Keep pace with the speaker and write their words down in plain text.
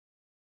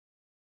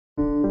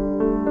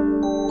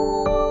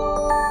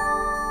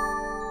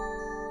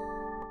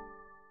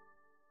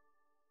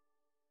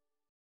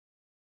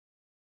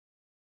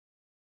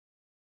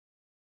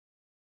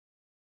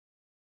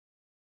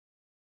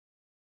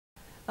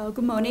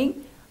Good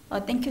morning.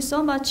 Thank you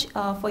so much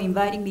for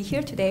inviting me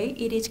here today.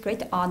 It is a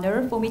great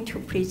honor for me to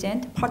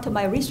present part of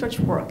my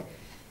research work.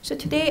 So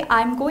today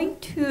I'm going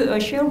to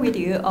share with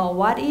you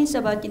what is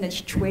about the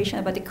situation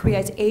about the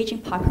Korea's aging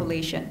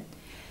population.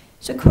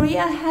 So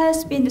Korea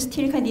has been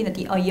still kind of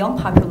a young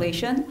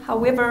population.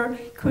 However,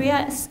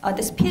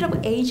 the speed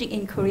of aging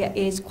in Korea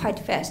is quite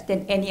fast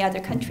than any other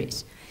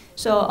countries.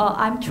 So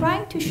I'm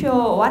trying to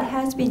show what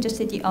has been just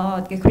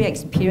the Korea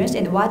experience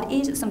and what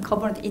is some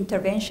government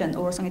intervention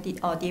or some of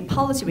the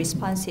policy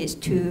responses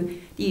to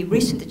the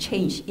recent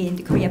change in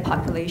the Korean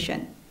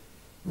population.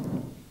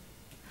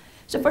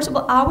 So first of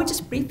all, I will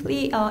just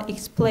briefly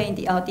explain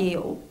the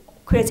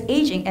Korea's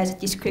aging as a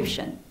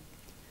description.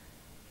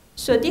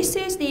 So this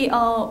is the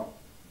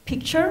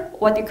picture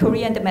what the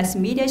Korean mass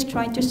media is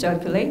trying to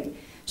circulate.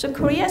 So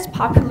Korea's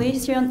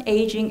population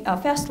aging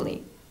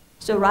fastly.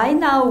 So right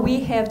now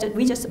we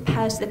just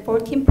passed the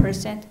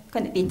 14%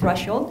 kind of the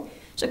threshold.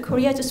 So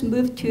Korea just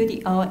moved to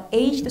the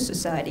aged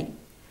society.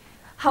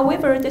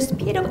 However, the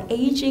speed of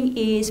aging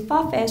is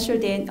far faster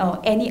than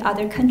any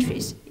other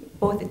countries,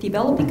 both the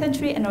developing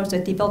country and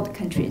also developed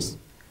countries.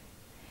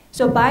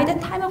 So by the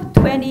time of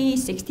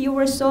 2060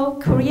 or so,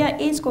 Korea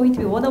is going to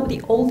be one of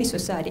the oldest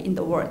society in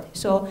the world.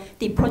 So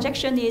the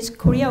projection is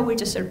Korea will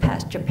just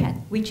surpass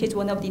Japan, which is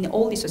one of the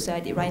oldest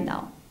society right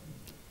now.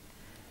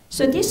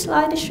 So this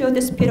slide shows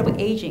the speed of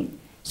aging.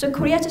 So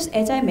Korea just,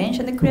 as I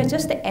mentioned, Korea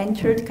just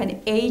entered kind of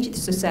aged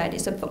society,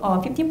 so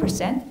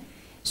 15%.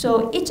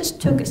 So it just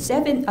took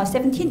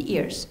 17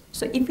 years.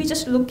 So if we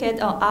just look at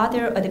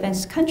other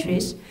advanced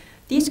countries,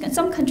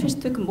 some countries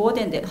took more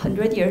than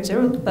 100 years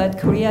old, but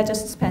Korea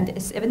just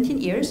spent 17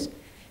 years.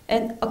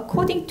 And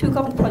according to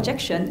government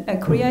projection,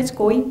 Korea is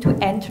going to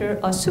enter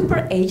a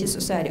super aged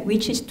society,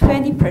 which is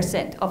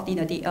 20% of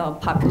the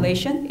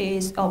population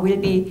will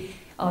be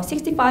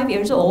 65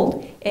 years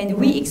old, and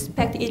we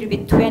expect it will be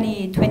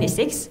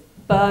 2026,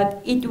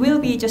 but it will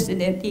be just a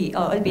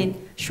little bit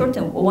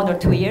shorter, 1 or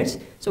 2 years.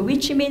 So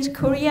which means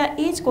Korea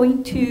is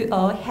going to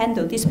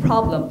handle this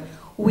problem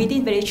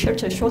within very short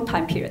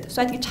time period.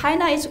 So I think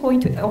China is going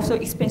to also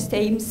experience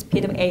same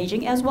speed of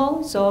aging as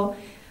well. So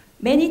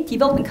many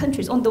developing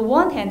countries, on the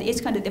one hand,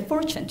 it's kind of the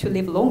fortune to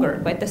live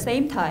longer, but at the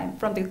same time,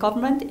 from the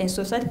government and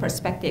society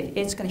perspective,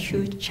 it's kind of a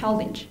huge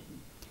challenge.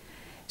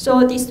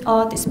 So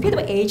the speed of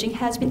aging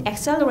has been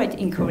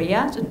accelerated in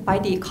Korea by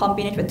the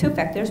combination of two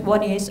factors.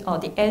 One is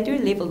the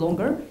elderly live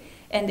longer,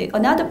 and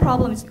another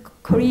problem is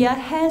Korea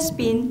has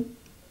been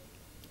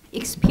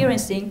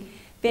experiencing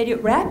very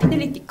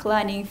rapidly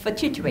declining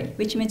fertility rate,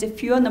 which means a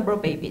fewer number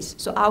of babies.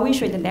 So I will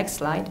show you the next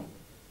slide.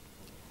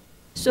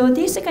 So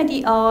this is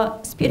kind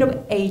of the speed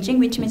of aging,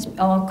 which means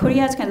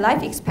Korea's kind of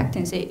life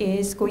expectancy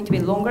is going to be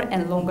longer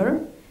and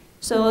longer.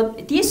 So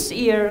this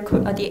year,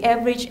 the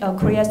average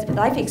Korea's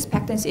life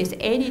expectancy is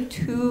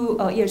 82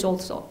 years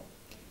old. So,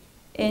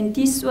 and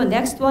this one,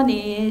 next one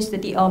is the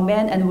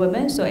men and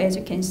women. So as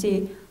you can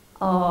see,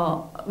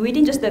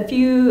 within just a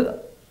few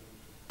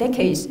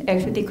decades,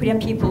 actually, the Korean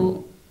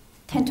people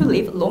tend to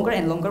live longer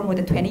and longer, more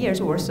than 20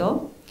 years or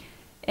so.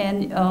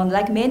 And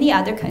like many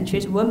other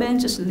countries, women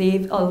just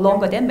live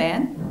longer than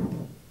men.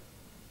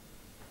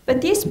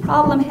 But this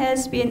problem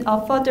has been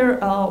further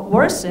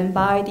worsened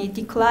by the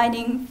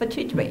declining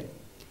fertility rate.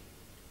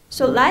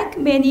 So like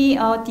many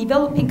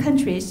developing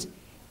countries,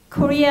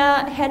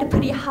 Korea had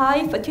pretty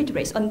high fertility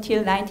rates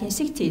until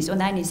 1960s or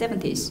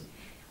 1970s.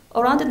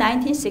 Around the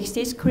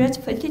 1960s, Korea's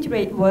fertility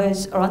rate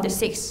was around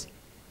 6.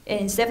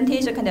 In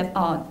 70s, a kind of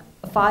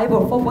 5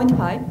 or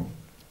 4.5.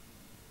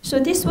 So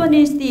this one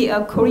is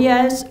the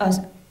Korea's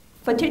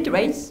fertility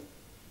rates.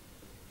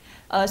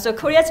 So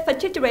Korea's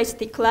fertility rate is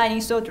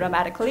declining so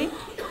dramatically.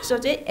 So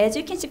as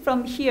you can see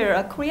from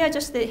here, Korea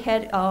just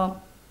had,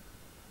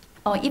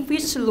 if we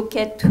just look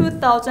at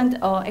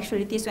 2000,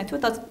 actually this one,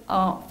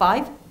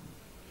 2005,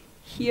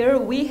 here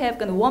we have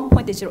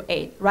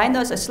 1.08. Right now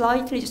it's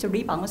slightly just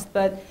rebounds,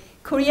 but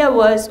Korea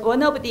was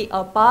one of the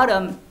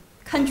bottom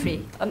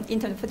country in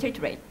terms of fertility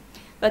rate.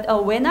 But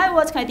when I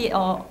was kind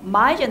of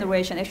my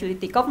generation, actually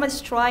the government is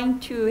trying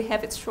to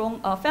have a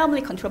strong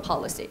family control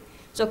policy.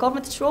 So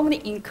government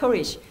strongly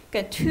encourage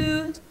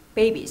 2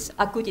 babies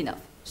are good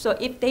enough. So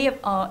if they have,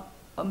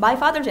 my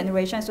father's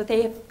generation, so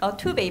they have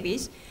 2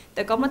 babies,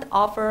 the government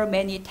offer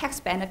many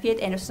tax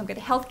benefits and some kind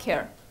of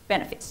healthcare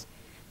benefits.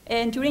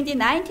 And during the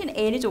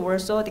 1980s or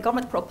so, the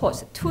government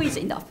proposed 2 is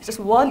enough, just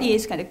 1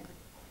 is kind of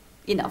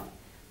enough.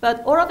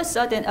 But all of a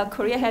sudden,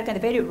 Korea had kind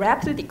of very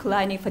rapidly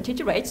declining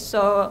fertility rates.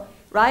 So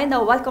right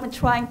now, what government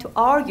trying to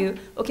argue,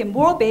 okay,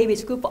 more babies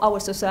is good for our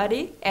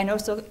society, and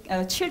also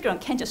children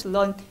can just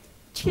learn.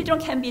 Children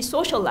can be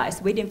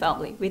socialized within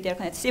family, with their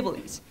kind of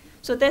siblings.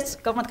 So that's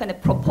government kind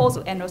of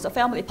proposal and also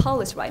family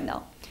policy right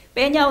now.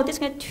 But anyhow, this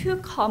kind of 2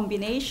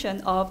 combination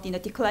of the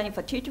declining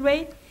fertility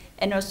rate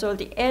and also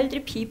the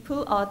elderly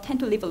people tend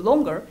to live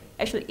longer.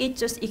 Actually, it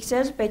just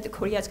exacerbates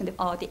Korea's kind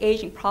of the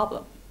aging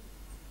problem.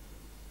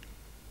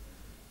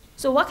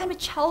 So what kind of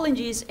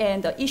challenges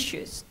and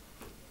issues?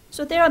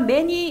 So there are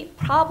many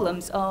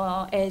problems,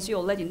 as you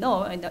already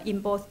know,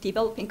 in both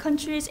developing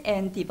countries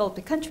and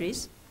developed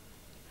countries.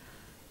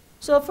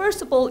 So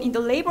first of all, in the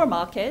labor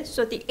market,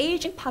 so the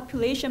aging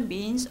population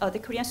means the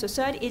Korean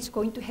society is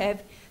going to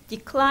have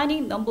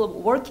declining number of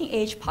working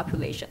age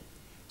population.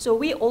 So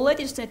we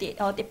already studied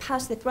the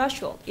past the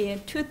threshold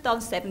in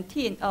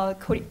 2017.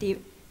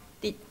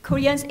 The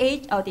Koreans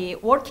age, the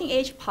working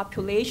age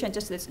population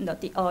just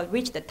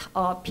reached the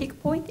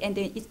peak point and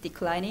then it's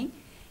declining.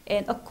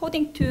 And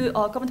according to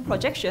government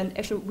projection,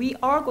 actually we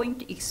are going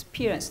to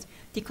experience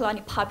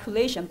declining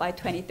population by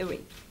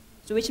 2030.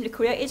 So which means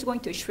Korea is going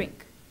to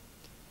shrink.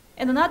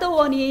 And another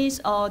one is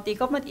the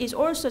government is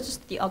also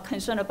just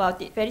concerned about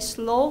the very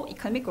slow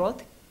economic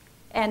growth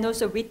and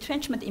also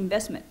retrenchment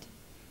investment.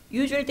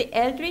 Usually the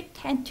elderly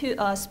tend to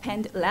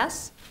spend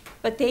less,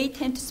 but they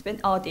tend to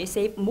spend, they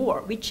save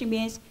more, which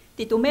means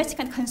the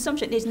domestic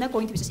consumption is not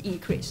going to just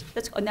increase.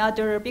 That's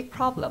another big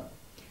problem.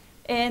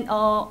 And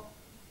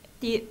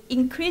the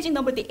increasing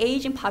number of the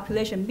aging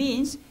population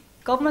means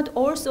government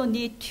also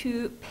need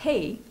to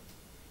pay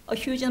a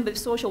huge number of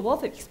social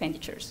welfare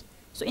expenditures.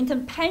 So in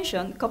terms of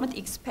pension, government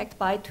expect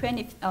by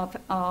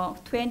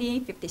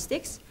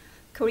 2056,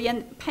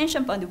 Korean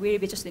pension fund will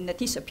be just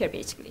disappear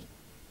basically.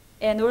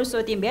 And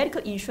also the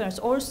medical insurance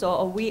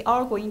also, we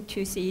are going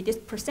to see this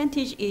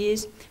percentage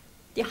is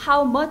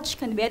how much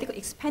can medical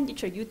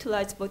expenditure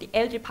utilized for the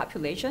elderly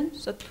population.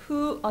 So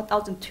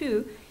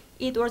 2002,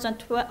 it was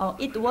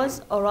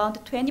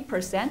around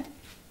 20%,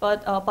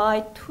 but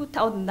by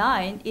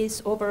 2009,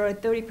 it's over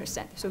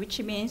 30%. So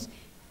which means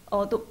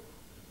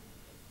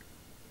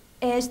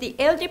as the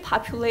elderly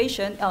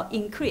population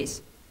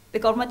increase, the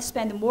government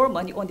spend more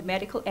money on the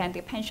medical and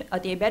the pension,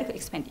 the medical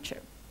expenditure.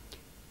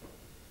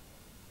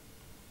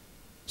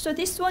 So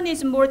this one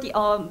is more the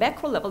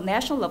macro level,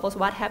 national levels,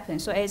 what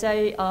happens. So as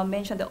I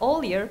mentioned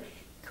earlier,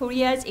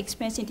 Korea is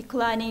experiencing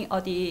declining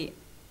the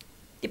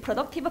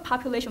productive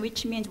population,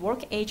 which means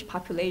work age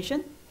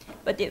population.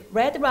 But the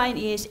red line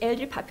is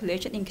elderly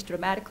population increased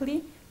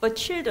dramatically, but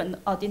children,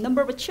 the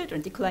number of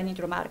children declining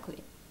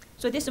dramatically.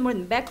 So this is more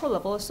macro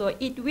level, so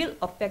it will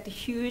affect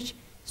huge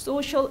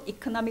social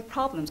economic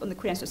problems on the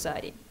Korean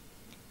society.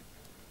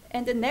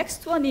 And the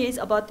next one is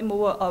about the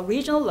more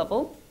regional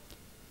level.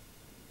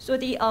 So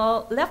the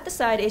left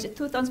side is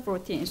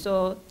 2014.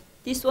 So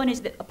this one is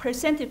the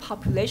percentage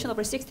population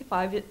over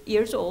 65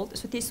 years old.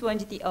 So this one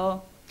is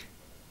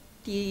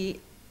the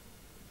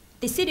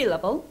city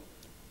level.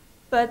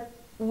 But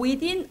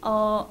within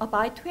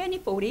by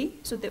 2040,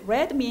 so the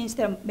red means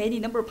there are many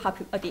number of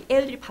the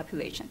elderly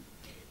population.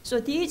 So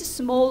these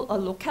small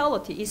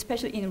localities,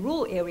 especially in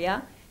rural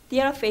area, they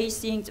are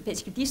facing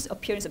basically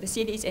disappearance of the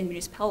cities and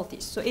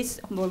municipalities. So it's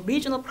more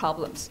regional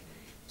problems.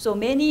 So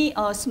many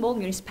small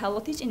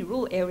municipalities in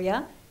rural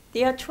area,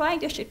 they are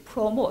trying to actually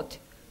promote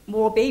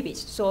more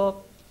babies.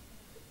 So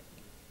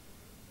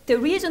the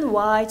reason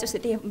why just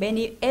that they have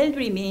many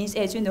elderly means,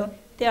 as you know,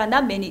 there are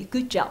not many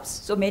good jobs.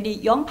 So many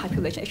young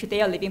population, actually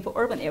they are living for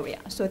urban area.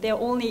 So there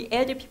are only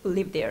elderly people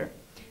live there.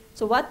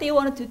 So what they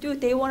wanted to do,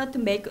 they wanted to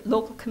make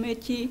local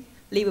community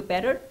live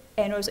better.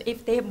 And also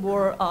if they have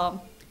more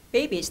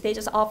babies, they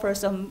just offer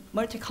some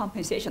monetary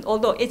compensation,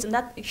 although it's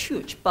not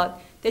huge, but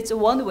that's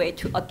one way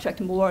to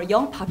attract more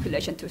young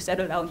population to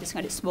settle down this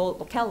kind of small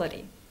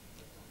locality.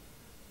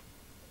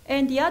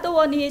 And the other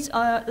one is,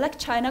 like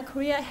China,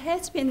 Korea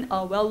has been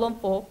well known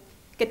for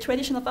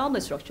traditional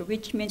family structure,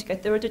 which means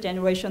third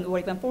generation or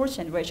even fourth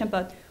generation,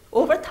 but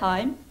over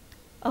time,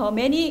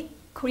 many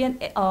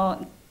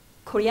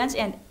Koreans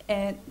and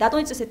not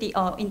only just the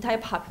entire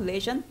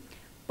population,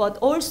 but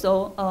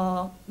also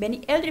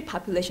many elderly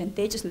population,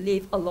 they just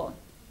live alone.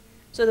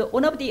 So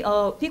one of the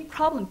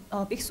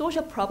big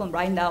social problem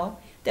right now,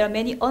 there are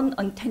many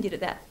unattended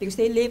deaths because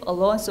they live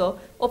alone. So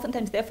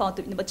oftentimes they're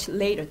found much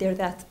later. Their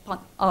deaths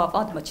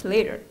found much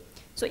later.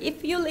 So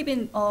if you live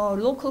in a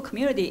local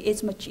community,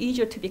 it's much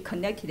easier to be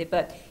connected.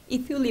 But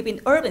if you live in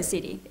urban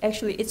city,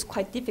 actually it's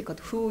quite difficult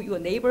who your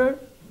neighbor,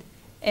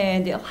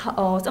 and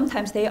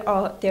sometimes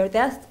their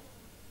death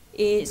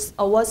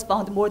was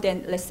found more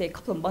than, let's say, a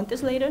couple of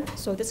months later.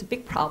 So that's a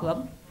big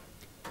problem.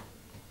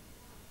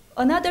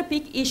 Another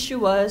big issue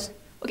was,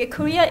 okay,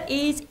 Korea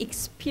is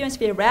experiencing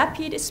very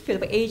rapid speed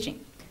of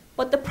aging.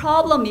 But the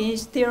problem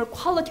is their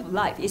quality of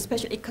life,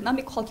 especially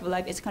economic quality of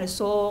life, is kind of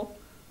so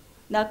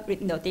not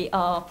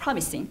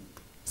promising.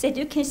 So as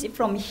you can see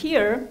from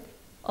here,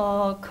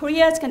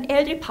 Korea's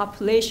elderly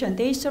population,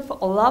 they suffer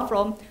a lot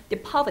from the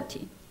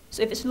poverty.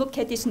 So if you look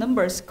at these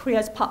numbers,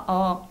 Korea's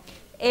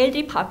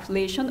elderly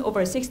population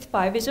over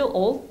 65 years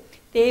old,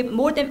 they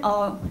more than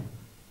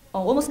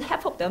almost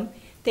half of them,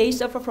 they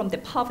suffer from the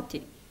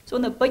poverty. So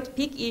the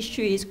big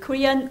issue is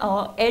Korean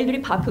elderly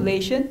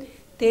population,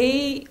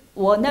 they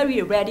were not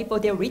really ready for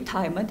their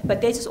retirement,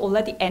 but they just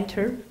already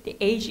enter the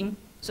aging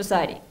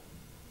society.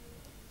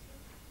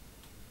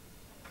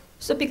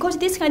 So because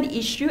this kind of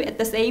issue, at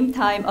the same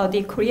time,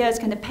 the Korea's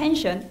kind of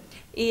pension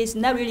is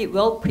not really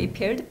well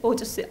prepared for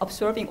just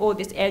absorbing all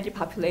this elderly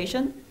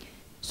population.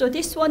 So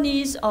this one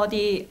is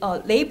the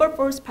labor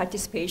force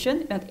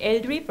participation and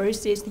elderly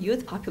versus the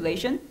youth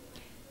population.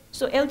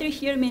 So elderly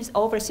here means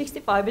over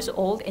 65 years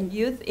old, and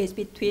youth is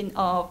between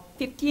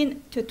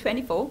 15 to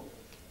 24.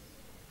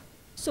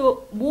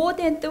 So more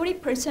than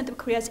 30% of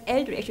Korea's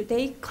elderly, actually,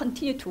 they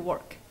continue to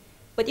work.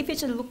 But if you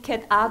just look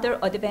at other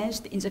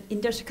advanced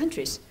industrial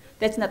countries,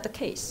 that's not the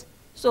case.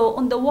 So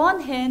on the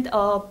one hand,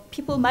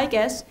 people might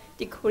guess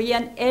the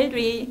Korean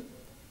elderly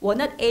were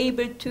not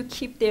able to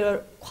keep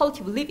their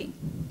quality of living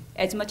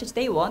as much as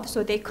they want,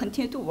 so they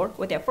continue to work,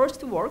 or they're forced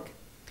to work.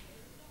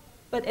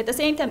 But at the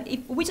same time,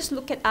 if we just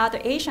look at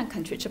other Asian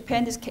countries,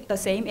 Japan is the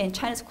same, and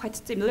China is quite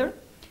similar.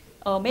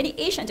 Many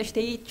Asians,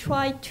 actually, they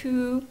try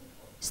to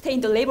stay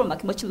in the labor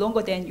market much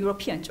longer than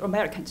Europeans or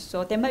Americans.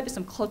 So there might be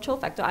some cultural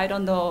factor. I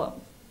don't know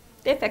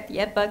the effect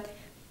yet, but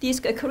this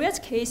Korea's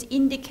case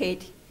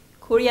indicate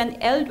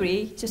Korean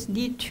elderly just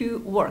need to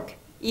work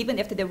even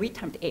after their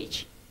retirement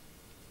age.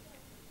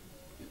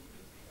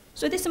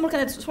 So this is more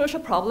kind of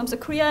social problems. So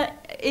Korea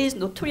is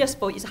notorious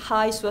for its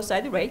high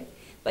suicide rate,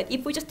 but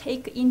if we just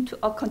take into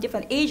account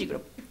different age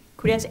group,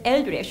 Koreans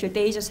elderly, actually,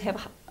 they just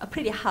have a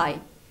pretty high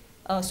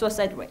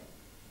suicide rate.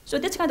 So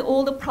that's kind of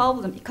all the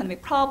problems,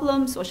 economic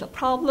problems, social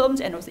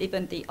problems, and also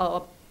even the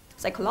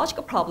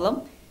psychological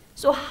problem.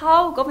 So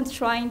how government is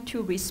trying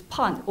to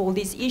respond all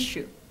these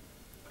issues?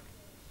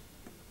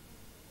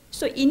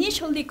 So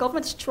initially,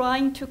 government is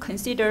trying to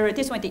consider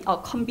this one, the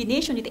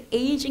combination of the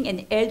aging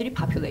and elderly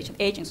population,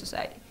 aging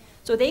society.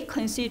 So they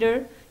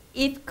consider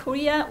if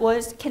Korea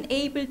can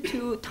able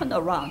to turn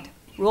around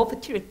raw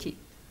fertility,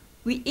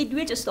 it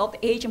will just solve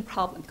the aging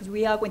problem because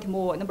we are going to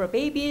more number of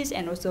babies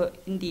and also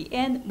in the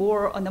end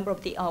more a number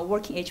of the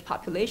working age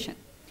population.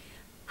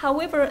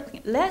 However,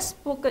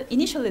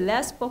 initially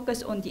less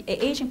focus on the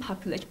aging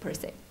population per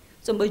se.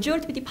 So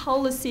majority of the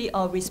policy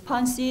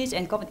responses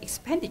and government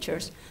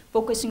expenditures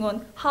focusing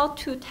on how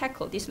to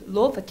tackle these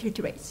low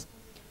fertility rates.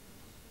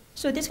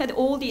 So this kind of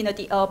all the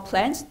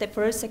plans, the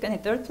first, second,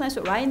 and third plan.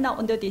 So right now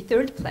under the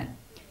third plan.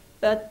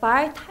 But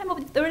by the time of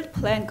the third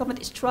plan,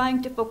 government is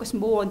trying to focus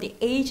more on the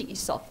aging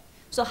itself.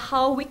 So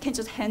how we can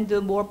just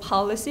handle more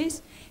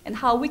policies and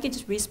how we can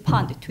just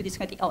respond to this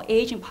kind of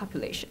aging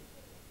population.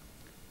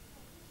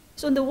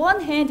 So on the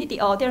one hand,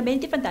 there are many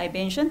different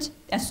dimensions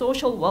and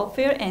social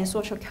welfare and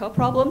social care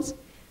problems.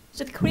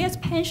 So Korea's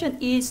pension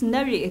is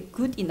not really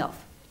good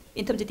enough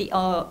in terms of the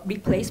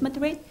replacement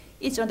rate.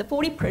 It's around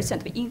 40%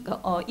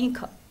 of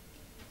income.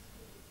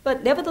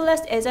 But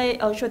nevertheless, as I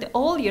showed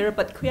earlier,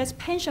 but Korea's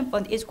pension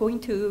fund is going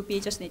to be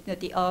just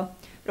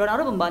run out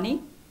of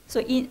money.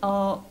 So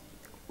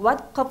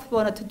what government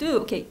wanted to do?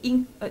 Okay,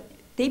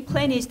 they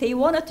plan is they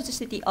wanted to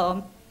just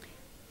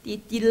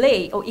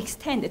delay or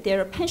extend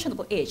their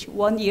pensionable age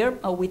 1 year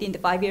within the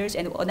 5 years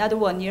and another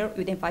 1 year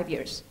within 5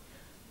 years.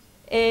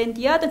 And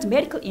the other is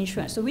medical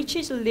insurance, so which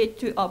is related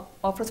to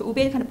Professor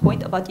Ube's kind of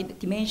point about the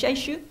dementia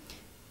issue.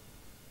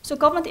 So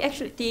government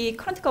actually, the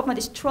current government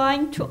is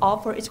trying to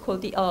offer, it's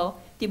called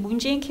the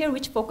Moon-Jae care,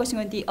 which focusing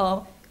on the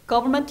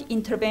government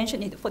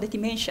intervention for the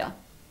dementia.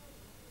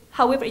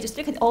 However, it's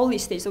still in early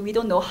stage, so we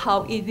don't know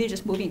how it will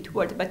just moving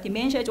toward. But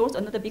dementia is also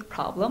another big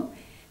problem.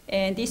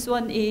 And this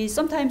one is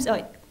sometimes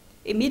a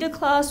middle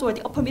class or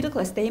the upper middle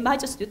class, they might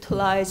just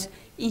utilize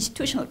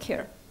institutional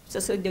care. So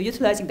they're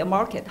utilizing the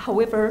market.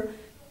 However,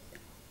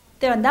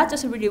 they are not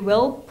just a really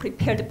well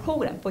prepared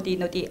program for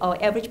the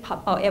average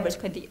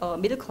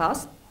middle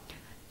class.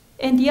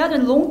 And the other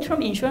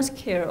long-term insurance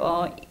care,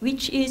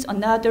 which is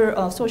another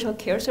social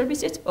care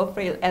services for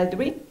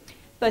elderly.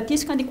 But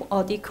this kind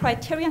of the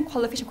criteria and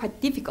qualification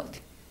quite difficult,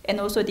 and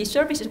also the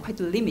service is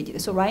quite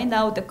limited. So right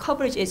now the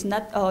coverage is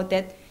not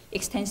that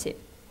extensive.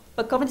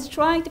 But government is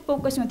trying to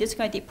focus on this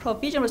kind of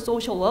provision of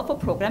social welfare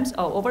programs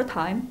over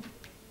time.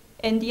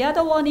 And the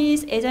other one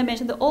is, as I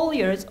mentioned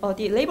earlier,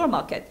 the labor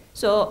market.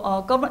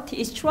 So government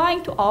is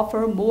trying to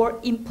offer more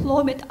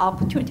employment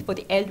opportunity for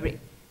the elderly.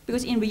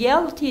 Because in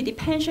reality, the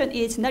pension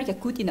is not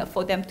good enough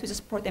for them to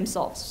support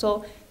themselves.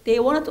 So they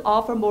wanted to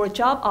offer more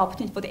job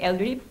opportunity for the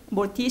elderly,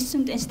 more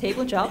decent and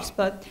stable jobs,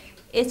 but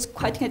it's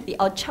quite going to be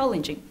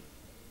challenging.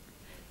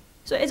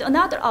 So as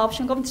another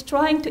option, government is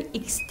trying to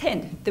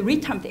extend the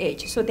retirement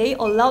age. So they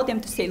allow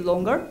them to stay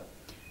longer.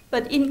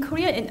 But in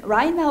Korea,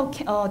 right now,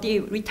 the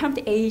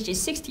retirement age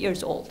is 60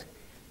 years old.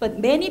 But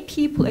many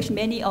people, actually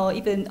many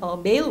even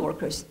male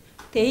workers,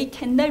 they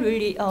cannot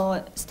really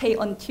stay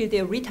until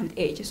their retirement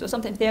age. So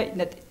sometimes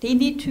they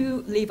need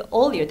to live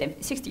earlier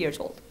than 60 years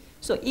old.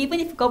 So even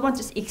if government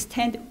just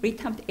extend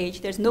retirement age,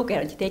 there's no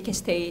guarantee they can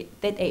stay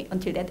that age,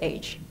 until that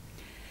age.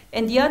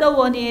 And the other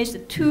one is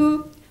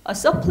to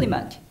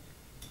supplement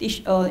the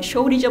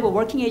shortage of a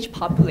working age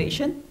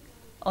population.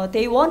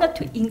 They wanted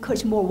to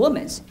encourage more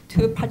women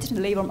to participate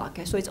in the labor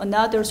market. So it's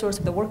another source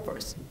of the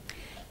workforce.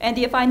 And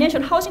the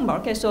financial housing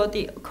market, so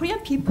the Korean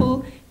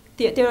people,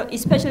 they're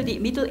especially the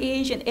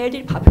middle-aged and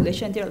elderly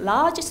population, their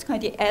largest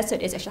kind of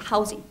asset is actually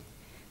housing.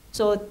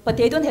 So, but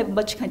they don't have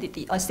much kind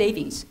of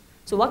savings.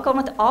 So what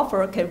government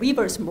offer can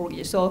reverse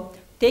mortgage. So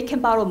they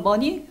can borrow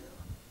money,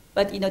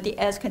 but they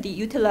as kind of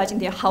utilizing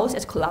their house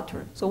as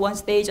collateral. So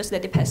once they just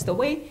let it pass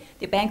away,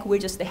 the bank will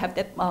just have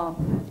that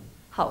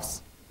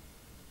house.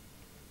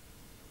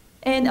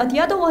 And the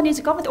other one is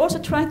government also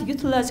trying to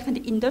utilize kind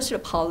of industrial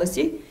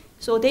policy.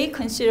 So they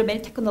consider many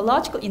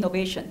technological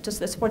innovation, just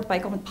supported by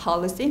government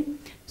policy.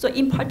 So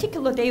in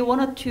particular, they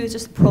wanted to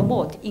just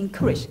promote,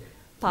 encourage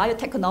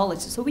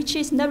biotechnology, so which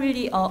is not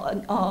really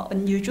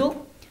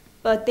unusual,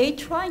 but they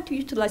try to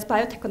utilize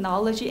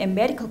biotechnology and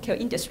medical care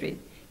industry.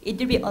 It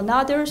will be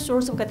another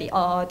source of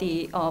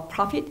the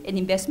profit and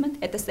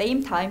investment. At the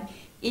same time,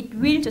 it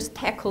will just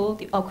tackle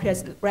the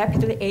Korea's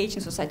rapidly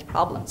aging society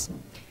problems.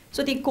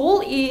 So the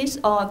goal is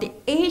the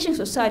aging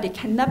society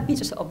cannot be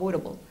just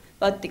avoidable,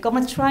 but the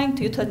government is trying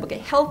to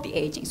utilize healthy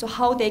aging. So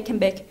how they can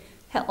make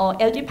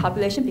elderly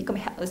population become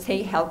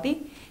stay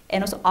healthy,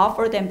 and also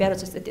offer them better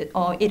just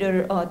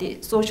either the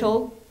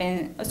social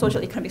and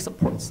social economic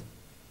supports.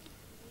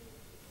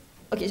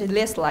 Okay, so the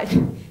last slide.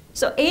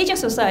 So aging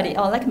society,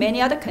 like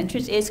many other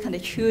countries, is kind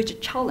of a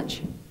huge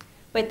challenge.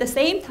 But at the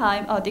same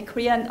time, the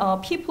Korean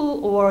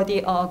people or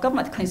the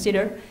government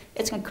consider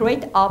it's going to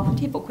create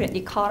opportunity for Korean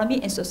economy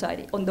and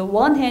society. On the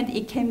one hand,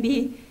 it can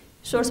be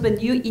source of a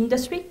new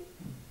industry.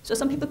 So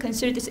some people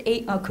consider this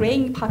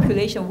Korean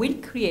population will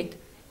create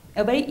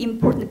a very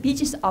important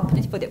business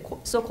opportunity for the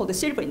so-called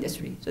silver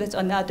industry. So that's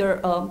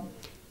another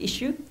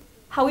issue.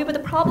 However, the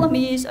problem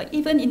is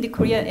even in the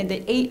Korea, and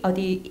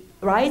the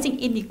rising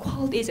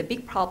inequality is a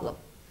big problem.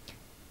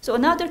 So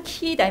another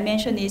key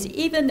dimension is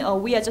even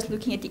we are just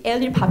looking at the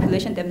elderly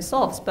population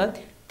themselves, but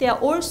there are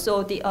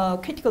also the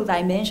critical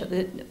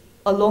dimension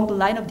along the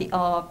line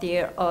of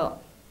their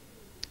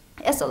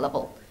asset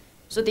level.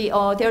 So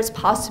there's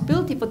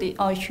possibility for the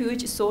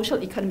huge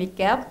social economic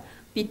gap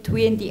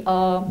between the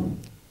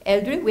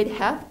elderly with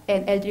have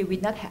and elderly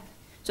with not have.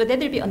 So that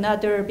will be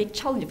another big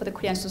challenge for the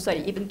Korean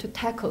society even to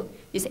tackle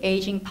this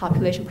aging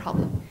population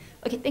problem.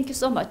 Okay, thank you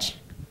so much.